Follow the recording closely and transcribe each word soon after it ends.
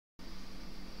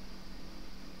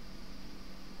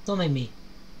Don't mind me.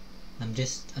 I'm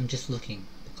just looking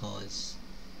because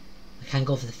I can't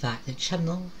go over the fact that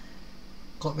Chibnall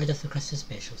got rid of the Christmas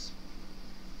specials.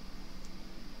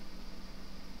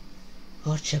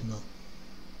 Oh Chibnall,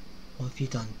 what have you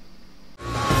done?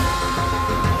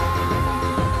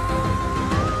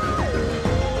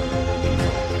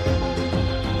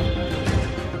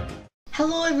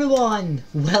 Hello everyone,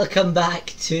 welcome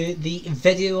back to the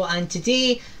video, and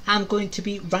today I'm going to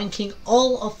be ranking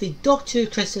all of the Doctor Who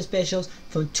Christmas specials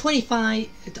from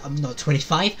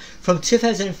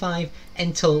 2005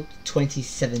 until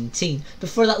 2017.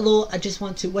 Before that though, I just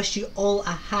want to wish you all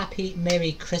a happy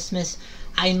Merry Christmas.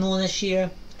 I know this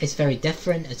year is very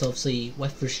different, it's obviously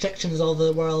with restrictions all over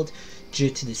the world due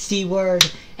to the C word.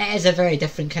 It is a very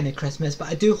different kind of Christmas, but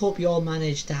I do hope you all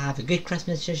managed to have a good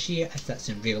Christmas this year, if that's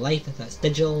in real life, if that's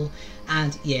digital.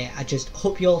 And yeah, I just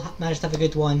hope you all managed to have a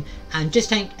good one. And just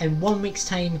think, in 1 week's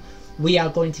time we are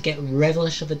going to get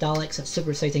Revelation of the Daleks. That's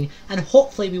super exciting, and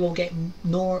hopefully we will get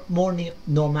more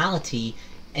normality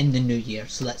in the new year,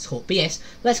 so let's hope. But yes,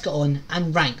 let's get on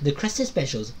and rank the Christmas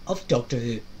specials of Doctor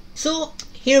Who. So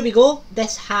here we go.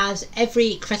 This has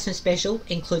every Christmas special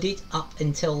included up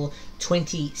until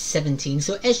 2017.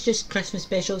 So it's just Christmas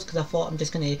specials because I thought I'm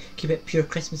just going to keep it pure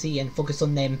Christmassy and focus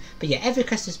on them. But yeah, every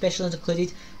Christmas special is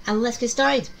included, and let's get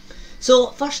started.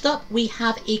 So first up we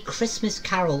have A Christmas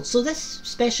Carol. So this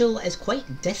special is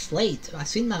quite disliked. I've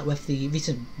seen that with the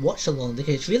recent watch along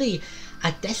because it's really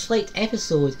a disliked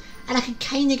episode, and I can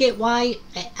kind of get why.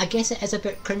 I guess it is a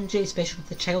bit cringy, especially with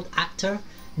the child actor,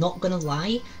 not gonna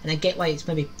lie, and I get why it's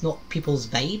maybe not people's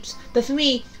vibes, but for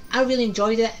me, I really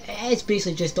enjoyed it. It's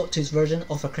basically just Doctor Who's version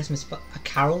of A Christmas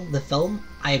Carol, the film.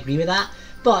 I agree with that,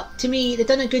 but to me they've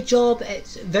done a good job.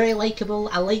 It's very likeable.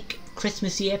 I like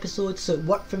Christmassy episodes, so it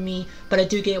worked for me, but I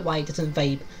do get why it doesn't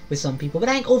vibe with some people. But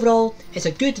I think overall it's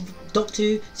a good Doctor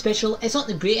Who special. It's not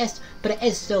the greatest, but it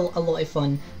is still a lot of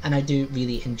fun, and I do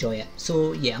really enjoy it.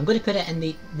 So yeah, I'm going to put it in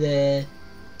the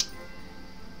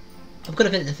I'm going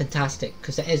to put it in fantastic,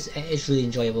 because it is really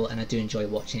enjoyable and I do enjoy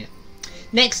watching it.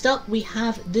 Next up we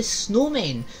have The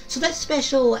Snowmen. So this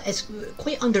special is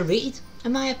quite underrated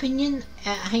in my opinion.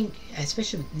 I think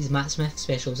especially these Matt Smith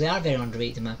specials, they are very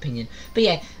underrated in my opinion. But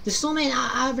yeah, The Snowmen,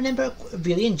 I remember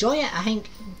really enjoy it. I think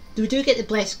we do get to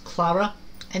bless Clara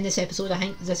in this episode. I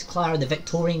think this Clara, the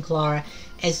Victorian Clara,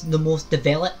 is the most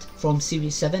developed from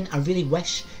Series 7. I really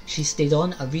wish she stayed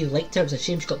on. I really liked her. It was a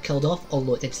shame she got killed off,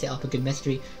 although it did set up a good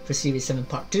mystery for Series 7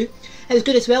 Part 2. It was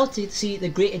good as well to see the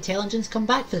Great Intelligence come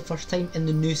back for the first time in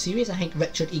the new series. I think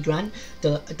Richard E. Grant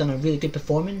done a really good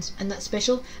performance in that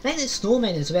special. And I think the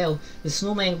Snowmen as well. The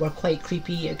Snowmen were quite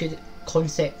creepy, a good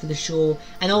concept for the show,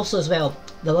 and also as well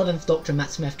the 11th Doctor Matt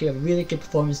Smith gave a really good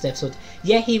performance in the episode.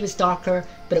 Yeah, he was darker,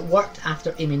 but it worked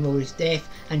after Amy Rory's death,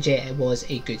 and yeah, it was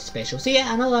a good special. So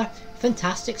yeah, another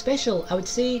fantastic special. I would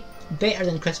say better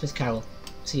than Christmas Carol.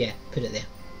 So yeah, put it there.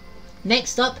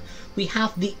 Next up we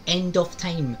have The End of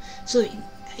Time. So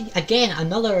again,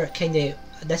 another kind of,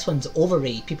 this one's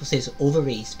overrated. People say it's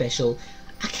overrated special.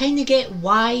 I kind of get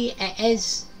why it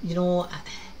is, you know.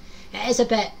 It is a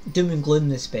bit doom and gloom,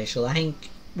 this special. I think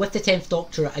with the 10th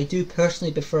Doctor, I do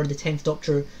personally prefer the 10th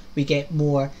Doctor we get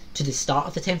more to the start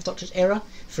of the 10th Doctor's era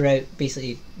throughout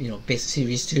basically, you know, basic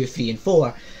series 2, 3 and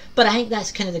 4. But I think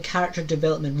that's kind of the character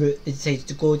development route they decided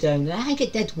to go down, and I think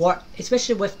it did work,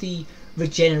 especially with the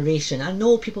regeneration. I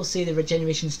know people say the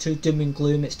regeneration is too doom and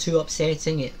gloom, it's too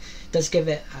upsetting, it does give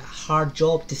it a hard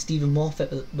job to Stephen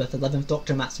Moffat with 11th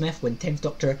Doctor Matt Smith when 10th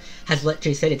Doctor has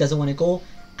literally said he doesn't want to go.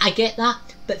 I get that,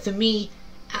 but for me,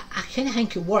 I kind of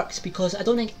think it works because I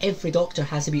don't think every Doctor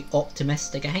has to be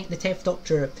optimistic. I think the 10th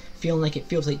Doctor feeling like it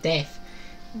feels like death,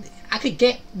 I could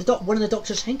get one of the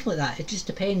Doctors thinking like that. It just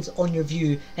depends on your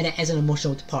view, and it is an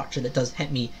emotional departure that does hit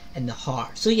me in the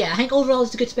heart. So yeah, I think overall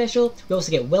it's a good special. We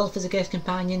also get Wilf as a guest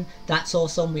companion. That's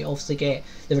awesome. We also get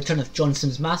the return of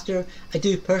Johnson's Master. I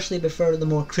do personally prefer the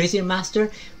more crazier Master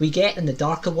we get in the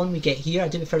darker one we get here. I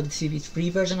do prefer the Series 3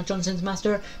 version of Johnson's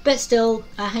Master, but still,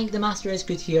 I think the Master is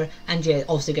good here. And yeah,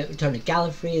 also get the return of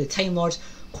Gallifrey, the Time Lords.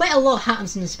 Quite a lot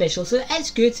happens in the special, so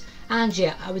it's good. And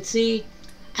yeah, I would say,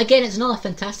 again, it's not a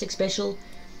fantastic special,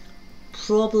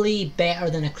 probably better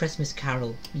than A Christmas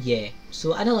Carol, yeah.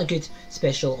 So another good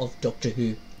special of Doctor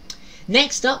Who.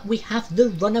 Next up we have The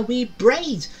Runaway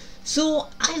Bride. So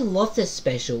I love this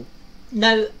special.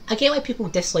 Now, I get why people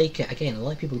dislike it. Again, a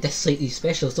lot of people dislike these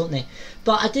specials, don't they?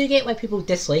 But I do get why people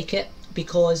dislike it,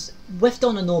 because with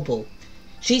Donna Noble,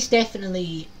 she's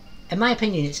definitely, in my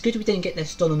opinion, it's good we didn't get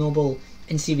this Donna Noble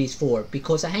in Series 4,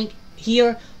 because I think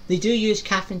here They do use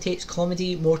Catherine Tate's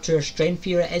comedy more to her strength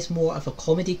here. It is more of a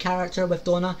comedy character with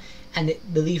Donna, and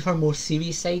they leave her more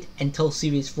serious side until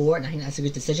series 4, and I think that's a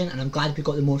good decision, and I'm glad we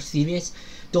got the more serious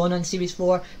Donna in series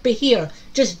 4. But here,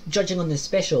 just judging on this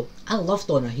special, I love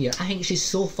Donna here. I think she's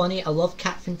so funny. I love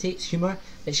Catherine Tate's humour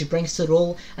that she brings to the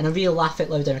role, and I really laugh out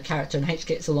loud at her character, and I think she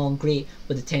gets along great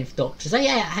with the 10th Doctor. So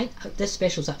yeah, I think this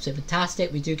special is absolutely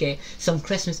fantastic. We do get some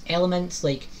Christmas elements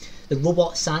like the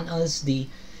robot Santas, the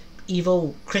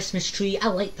evil Christmas tree. I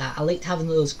like that. I liked having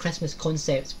those Christmas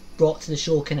concepts brought to the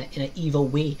show kind of in an evil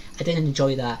way. I did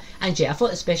enjoy that, and yeah, I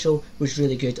thought the special was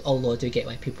really good, although I do get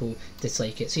why people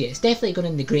dislike it. So yeah, it's definitely going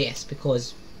in the greatest,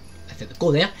 because if it would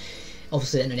go there,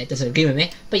 obviously the internet doesn't agree with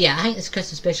me, but yeah, I think this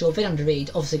Christmas special, very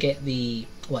underrated. Obviously get the,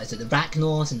 what is it, the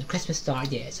Rachnos and the Christmas star.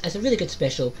 Yeah, it's a really good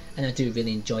special, and I do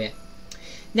really enjoy it.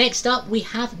 Next up, we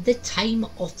have the Time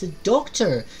of the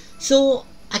Doctor. So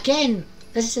again,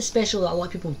 this is a special that a lot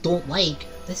of people don't like.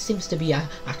 This seems to be a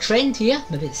trend here.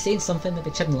 Maybe it's saying something, maybe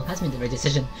Chibnall has made the right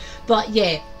decision. But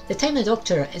yeah, the Time of the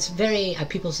Doctor, it's very,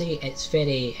 people say it's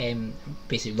very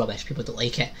basically rubbish, people don't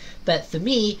like it. But for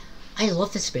me, I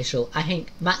love this special. I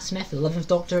think Matt Smith, the 11th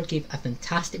Doctor, gave a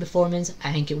fantastic performance.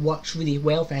 I think it works really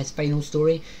well for his final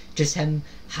story. Just him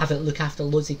having to look after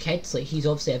loads of kids. Like, he's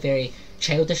obviously a very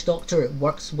childish Doctor, it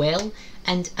works well.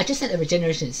 And I just think the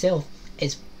regeneration itself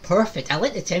is perfect. I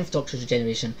like the 10th Doctor's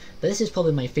regeneration, but this is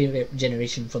probably my favourite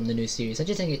regeneration from the new series. I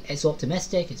just think it's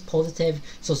optimistic, it's positive,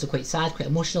 it's also quite sad, quite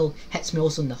emotional, hits me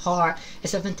also in the heart.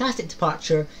 It's a fantastic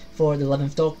departure for the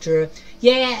 11th Doctor.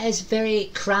 Yeah, it's very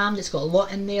crammed, it's got a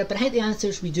lot in there, but I think the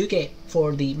answers we do get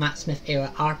for the Matt Smith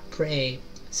era are pretty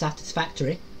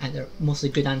satisfactory, and they're mostly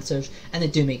good answers, and they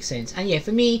do make sense. And yeah,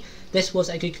 for me, this was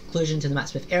a good conclusion to the Matt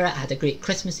Smith era. It had a great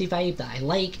Christmassy vibe that I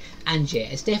like, and yeah,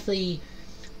 it's definitely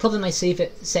probably my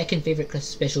second favourite Christmas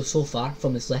special so far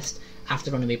from this list after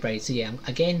Runaway Bride. So yeah, I'm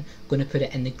again going to put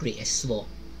it in the greatest slot.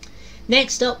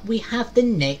 Next up, we have the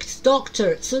Next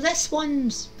Doctor. So this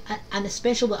one's a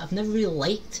special that I've never really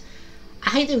liked. I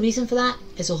think the reason for that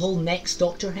is the whole Next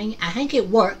Doctor thing. I think it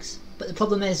works, but the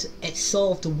problem is it's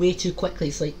solved way too quickly.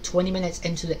 It's like 20 minutes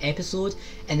into the episode,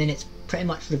 and then it's pretty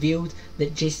much revealed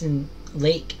that Jason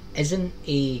Lake isn't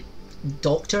a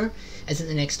Doctor, isn't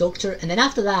the Next Doctor, and then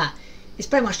after that, it's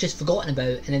pretty much just forgotten about,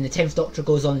 and then the 10th Doctor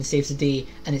goes on and saves the day,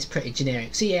 and it's pretty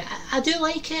generic. So yeah, I do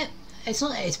like it. It's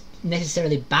not that it's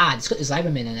necessarily bad. It's got the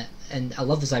Cybermen in it, and I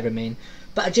love the Cybermen,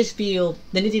 but I just feel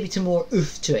there needed to be some more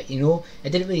oof to it, you know?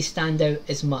 It didn't really stand out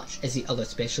as much as the other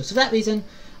specials. So for that reason,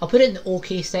 I'll put it in the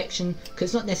OK section, because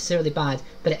it's not necessarily bad,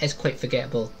 but it is quite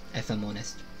forgettable, if I'm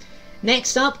honest.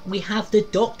 Next up, we have the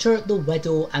Doctor, the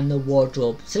Widow, and the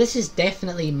Wardrobe. So this is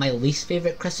definitely my least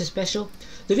favourite Christmas special.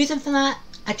 The reason for that,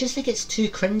 I just think it's too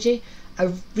cringy.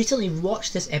 I recently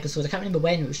watched this episode, I can't remember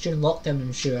when, it was during lockdown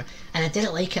I'm sure, and I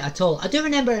didn't like it at all. I do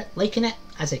remember liking it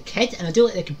as a kid, and I do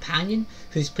like the companion,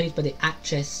 who's played by the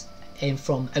actress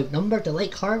from Outnumbered. I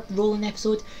like her role in the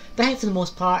episode, but I think for the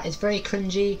most part it's very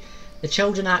cringy. The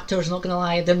children actors, not gonna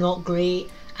lie, they're not great,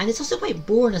 and it's also quite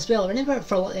boring as well. I remember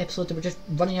for a lot of the episodes they were just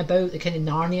running about the kind of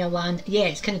Narnia land. Yeah,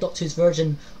 it's kind of Doctor Who's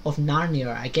version of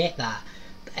Narnia, I get that.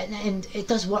 And it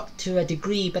does work to a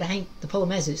degree, but I think the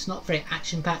problem is it's not very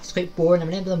action packed, it's quite boring. I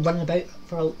remember them running about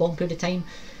for a long period of time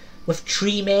with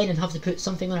tree men and have to put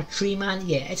something on a tree man.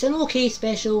 Yeah, it's an okay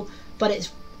special, but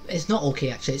it's not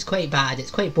okay actually, it's quite bad, it's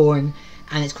quite boring,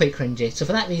 and it's quite cringy. So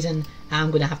for that reason,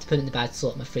 I'm going to have to put it in the bad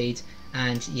slot, I'm afraid,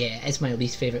 and yeah, it's my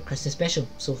least favourite Christmas special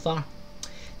so far.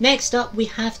 Next up, we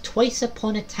have Twice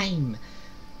Upon a Time.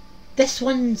 This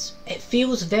one's, it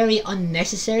feels very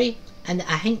unnecessary, and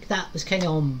I think that was kind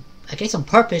of I guess on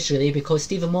purpose really, because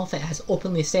Stephen Moffat has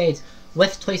openly said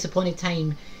with Twice Upon a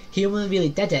Time he only really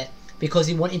did it because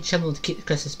he wanted Chibnall to keep the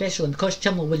Christmas special, and because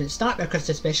Chibnall wouldn't start their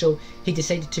Christmas special, he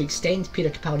decided to extend Peter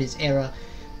Capaldi's era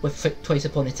with Twice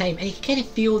Upon a Time, and you can kind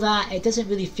of feel that it doesn't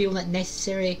really feel that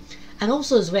necessary. And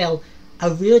also as well, I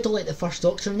really don't like the First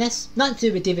Doctor in this, not to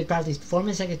do with David Bradley's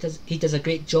performance. I think he does a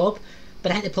great job,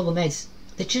 but I think the problem is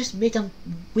they just made him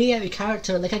way out of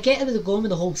character. Like, I get where they're going with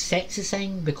the whole sexist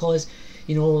thing, because,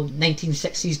 you know,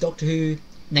 1960s Doctor Who,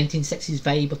 1960s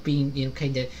vibe of being, you know,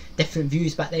 kind of different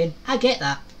views back then. I get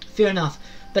that, fair enough,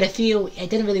 but I feel it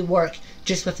didn't really work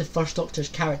just with the First Doctor's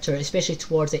character, especially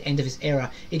towards the end of his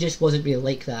era. It just wasn't really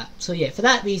like that. So yeah, for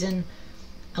that reason,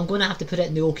 I'm going to have to put it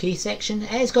in the OK section. It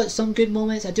has got some good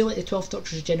moments. I do like the 12th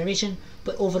Doctor's generation,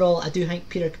 but overall I do think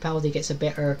Peter Capaldi gets a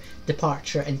better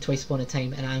departure in Twice Upon a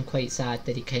Time, and I'm quite sad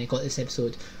that he kind of got this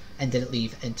episode and didn't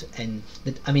leave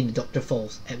the Doctor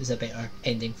Falls. It was a better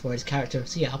ending for his character.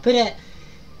 So yeah, I'll put it,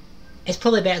 it's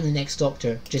probably better than the Next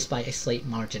Doctor, just by a slight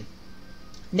margin.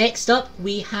 Next up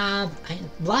we have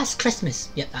Last Christmas.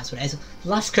 Yep, that's what it is.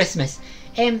 Last Christmas.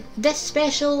 This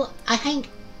special, I think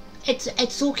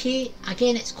it's okay.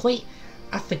 Again, it's quite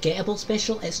a forgettable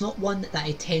special. It's not one that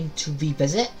I tend to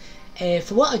revisit.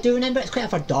 For what I do remember, it's quite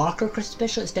of a darker Christmas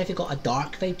special. It's definitely got a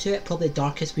dark vibe to it, probably the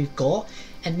darkest we've got.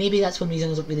 And maybe that's one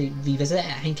reason I don't really revisit it.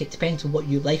 I think it depends on what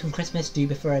you like on Christmas. Do you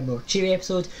prefer a more cheery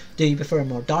episode? Do you prefer a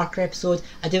more darker episode?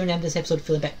 I do remember this episode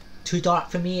feeling a bit too dark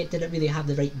for me. It didn't really have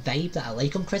the right vibe that I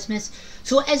like on Christmas.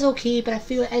 So it is okay, but I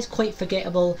feel it is quite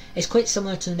forgettable. It's quite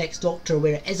similar to The Next Doctor,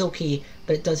 where it is okay,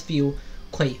 but it does feel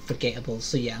quite forgettable.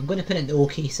 So yeah, I'm going to put it in the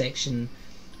okay section,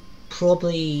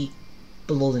 probably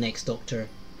below The Next Doctor.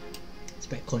 It's a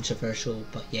bit controversial,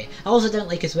 but yeah. I also didn't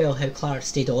like as well how Clara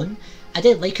stayed on. I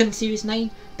did like her in Series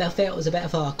 9, but I felt it was a bit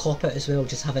of a cop-out as well,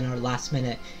 just having her last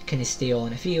minute kind of stay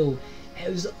on. I feel it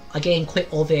was, again,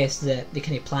 quite obvious that they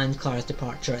kind of planned Clara's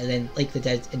departure, and then, like they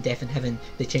did in Death in Heaven,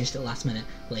 they changed it last minute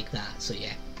like that, so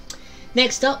yeah.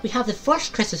 Next up, we have the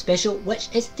first Christmas special, which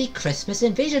is the Christmas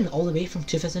Invasion, all the way from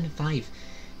 2005.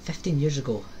 15 years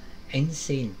ago.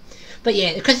 Insane. But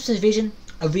yeah, the Christmas Invasion,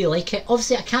 I really like it.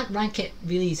 Obviously, I can't rank it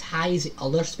really as high as the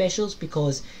other specials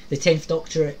because the 10th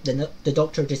Doctor, the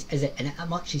Doctor just isn't in it that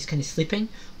much. He's kind of sleeping,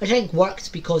 which I think works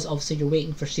because obviously you're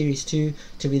waiting for Series 2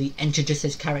 to really introduce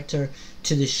his character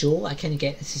to the show. I kind of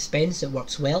get the suspense, it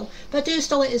works well. But I do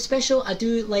still like the special. I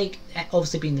do like it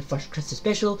obviously being the first Christmas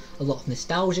special, a lot of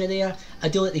nostalgia there. I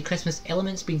do like the Christmas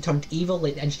elements being turned evil,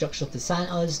 like the introduction of the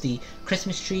Santas, the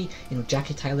Christmas tree, you know,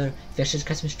 Jackie Tyler versus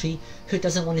Christmas tree. Who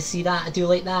doesn't want to see that? I do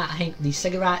like that. I think the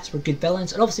cigarettes were good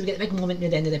villains, and obviously we get the big moment near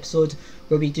the end of the episode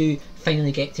where we do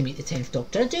finally get to meet the 10th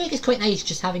Doctor. I do think it's quite nice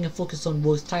just having a focus on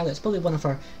Rose Tyler. It's probably one of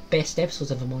her best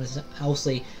episodes, if I'm honest.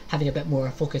 Obviously having a bit more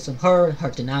focus on her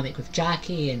dynamic with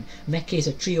Jackie and Mickey as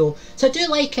a trio. So I do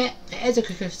like it. It is a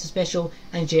Christmas special,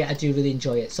 and yeah, I do really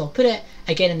enjoy it. So I'll put it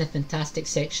again in the fantastic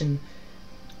section.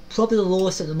 Probably the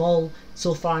lowest of them all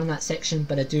so far in that section,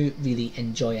 but I do really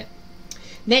enjoy it.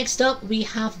 Next up, we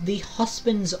have the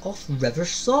Husbands of River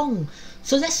Song.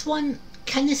 So this one,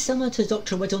 kind of similar to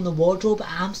Dr. Widow in the Wardrobe, but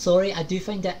I'm sorry, I do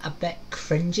find it a bit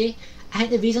cringy. I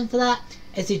think the reason for that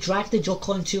is they dragged the joke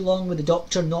on too long with the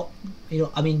Doctor not,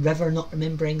 River not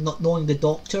remembering, not knowing the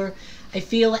Doctor. I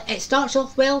feel it starts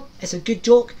off well, it's a good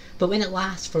joke, but when it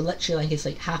lasts for literally, like, it's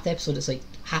like half the episode, it's like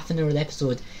half an hour of the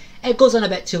episode, it goes on a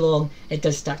bit too long, it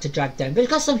does start to drag down. But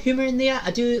it's got some humour in there.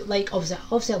 I do like,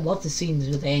 obviously I love the scenes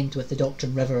at the end with the Doctor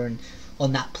and River and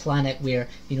on that planet where,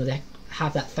 you know, they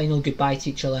have that final goodbye to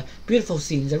each other. Beautiful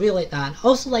scenes, I really like that. I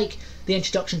also like the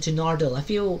introduction to Nardole. I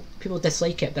feel people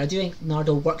dislike it, but I do think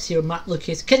Nardole works here. Mark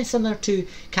Lucas, kind of similar to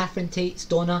Catherine Tate's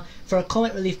Donna. For a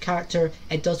comic relief character,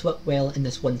 it does work well in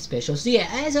this one special. So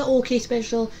yeah, it is an okay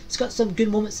special. It's got some good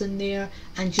moments in there,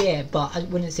 and yeah, but I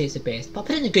wouldn't say it's the best. But I'll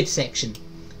put it in a good section.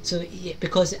 So yeah,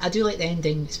 because I do like the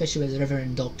ending, especially with the River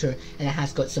and Doctor, and it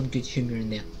has got some good humour in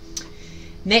there.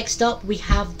 Next up, we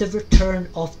have the return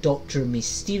of Dr.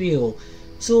 Mysterio.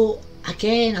 So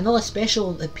again, another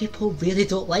special that people really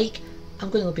don't like. I'm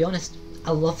going to be honest,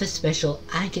 I love this special.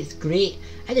 I think it's great.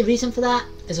 And the reason for that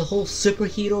is a whole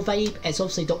superhero vibe. It's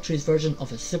obviously Doctor Who's version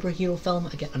of a superhero film.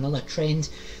 I get another trend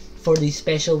for these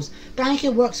specials, but I think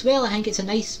it works well. I think it's a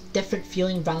nice different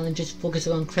feeling rather than just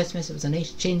focusing on Christmas. It was a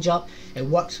nice change up, it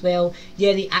works well.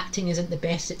 Yeah, the acting isn't the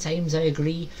best at times, I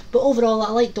agree, but overall I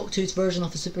like Doctor Who's version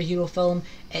of a superhero film.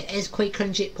 It is quite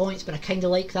cringy at points, but I kind of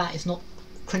like that. It's not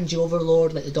cringy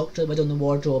overlord like the Doctor Widow in the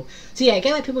Wardrobe. So yeah, I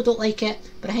get why people don't like it,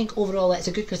 but I think overall it's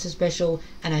a good Christmas special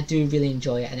and I do really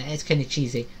enjoy it, and it is kind of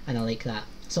cheesy and I like that.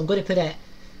 So I'm going to put it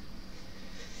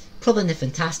probably in the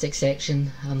fantastic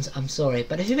section. I'm sorry,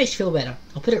 but if it makes you feel better,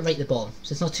 I'll put it right at the bottom,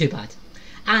 so it's not too bad.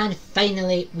 And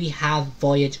finally, we have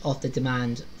Voyage of the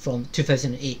Demand from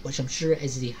 2008, which I'm sure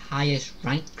is the highest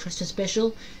ranked Christmas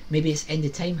special. Maybe it's End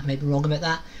of Time, I might be wrong about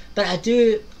that. But I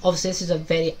do, obviously this is a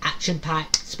very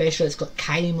action-packed special. It's got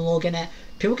Kylie Minogue in it.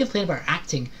 People complain about her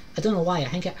acting. I don't know why. I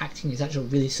think her acting is actually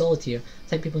really solid here. I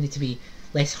think people need to be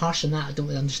less harsh on that. I don't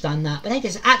really understand that. But I think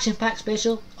it's an action-packed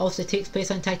special. Obviously it takes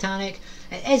place on Titanic.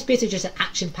 It is basically just an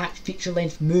action-packed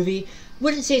feature-length movie.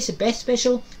 Wouldn't say it's the best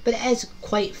special, but it is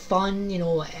quite fun. You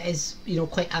know, it is, you know,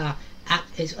 quite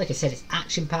it's, like I said, it's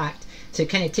action-packed, so it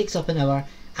kind of takes up an hour.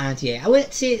 And yeah, I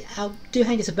wouldn't say, I do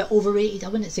think it's a bit overrated. I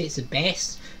wouldn't say it's the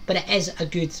best, but it is a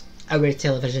good hour of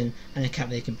television, and I can't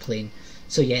really complain.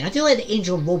 So yeah, and I do like the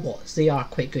angel robots. They are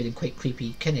quite good and quite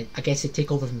creepy. Kind of, I guess they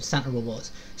take over from Santa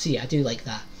robots. So yeah, I do like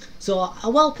that. So I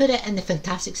will put it in the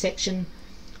fantastic section.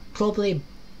 Probably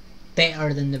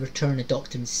better than the return of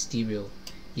Dr. Mysterio.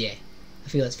 Yeah, I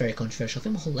feel it's very controversial. I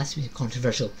think my whole list was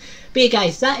controversial. But yeah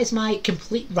guys, that is my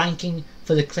complete ranking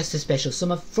for the Christmas special.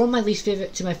 So from my least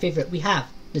favourite to my favourite, we have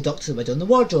The Doctor, the Widow and the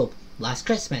Wardrobe, Last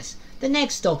Christmas, The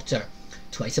Next Doctor,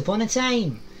 Twice Upon a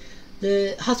Time,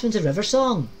 The Husbands of River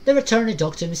Song, The Return of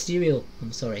Doctor Mysterio,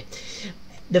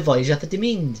 The Voyage of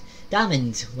the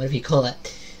Damned, whatever you call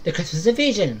it, The Christmas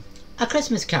Invasion, A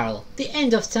Christmas Carol, The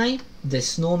End of Time, The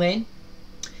Snowman,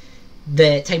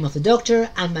 The Time of the Doctor,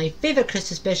 and my favourite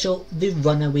Christmas special, The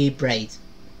Runaway Bride.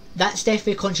 That's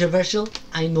definitely controversial,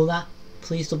 I know that.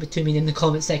 Please don't be too mean in the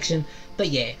comment section. But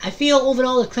yeah, I feel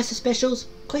overall the Christmas specials,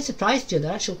 quite surprised here.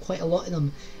 There are actually quite a lot of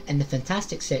them in the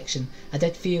Fantastic section. I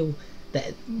did feel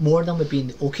that more of them would be in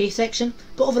the OK section,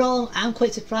 but overall I'm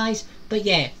quite surprised. But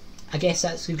yeah, I guess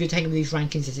that's a good thing with these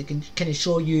rankings, is it can kind of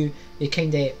show you the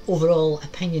kind of overall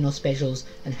opinion of specials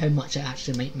and how much I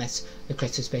actually might miss the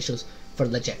Christmas specials for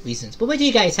legit reasons. But what do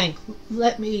you guys think?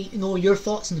 Let me know your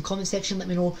thoughts in the comment section. Let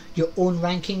me know your own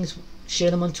rankings.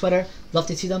 Share them on Twitter. Love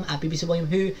to see them at BBC William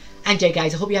Who. And yeah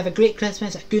guys, I hope you have a great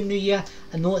Christmas, a good New Year.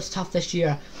 I know it's tough this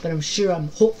year, but I'm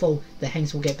hopeful that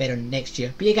things will get better next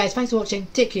year. But yeah guys, thanks for watching,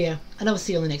 take care, and I will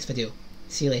see you on the next video.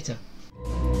 See you later.